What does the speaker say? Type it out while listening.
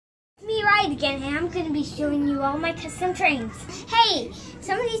Slade again, and I'm going to be showing you all my custom trains. Hey,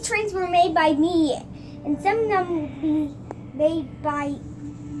 some of these trains were made by me, and some of them will be made by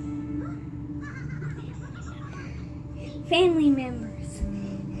family members.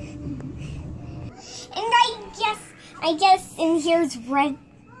 And I guess, and here's Red,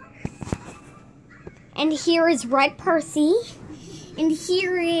 and here is Red Percy, and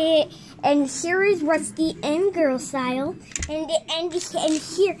here is Rusty and Girl Style, and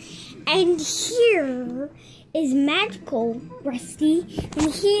here is Magical Rusty,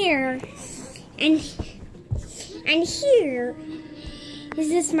 and here is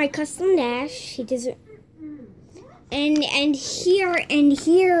this my custom dash. He doesn't, and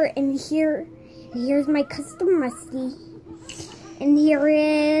here's my custom Rusty, and here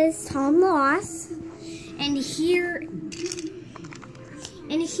is Tom Loss, and here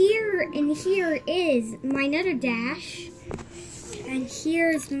is my another dash, and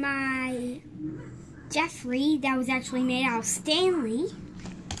here's my Jeffrey that was actually made out of Stanley.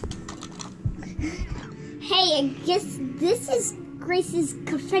 Hey, I guess this is Grace's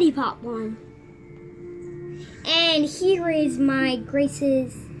confetti pop one. And here is my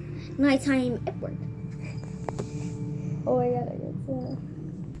Grace's nighttime Edward. Oh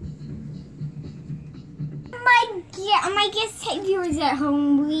my god, I guess Xavier is at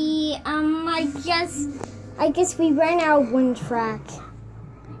home. I guess we ran out of one track.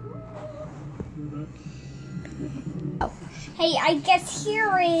 Oh, hey, I guess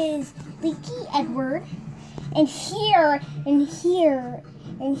here is Leaky Edward, and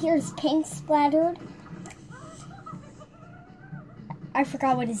here's Pink Splattered. I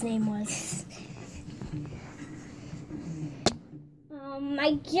forgot what his name was.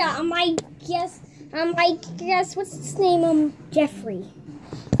 I guess what's his name? Jeffrey.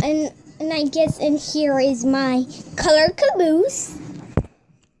 And I guess here is my colored caboose.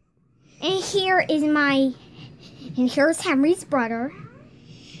 And here's Henry's brother.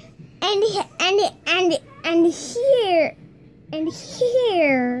 And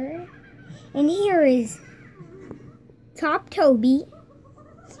here is Top Toby.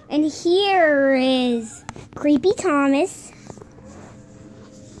 And here is Creepy Thomas.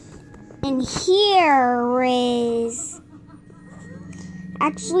 And here is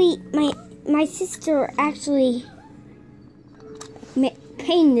actually my sister actually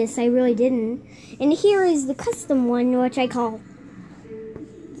painted this. I really didn't. And here is the custom one, which I call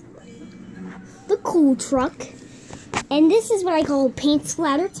the Cool Truck. And this is what I call Paint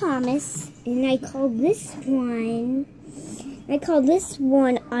Splatter Thomas. And I call this one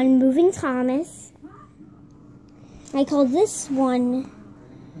Unmoving Thomas. I call this one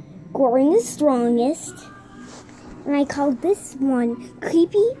Goring the Strongest. And I call this one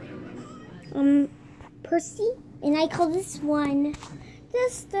Creepy Percy. And I call this one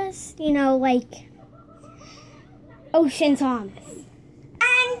this, you know, like Ocean Thomas.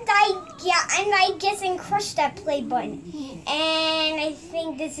 And I guess and crush that play button. And I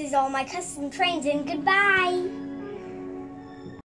think this is all my custom trains, and goodbye.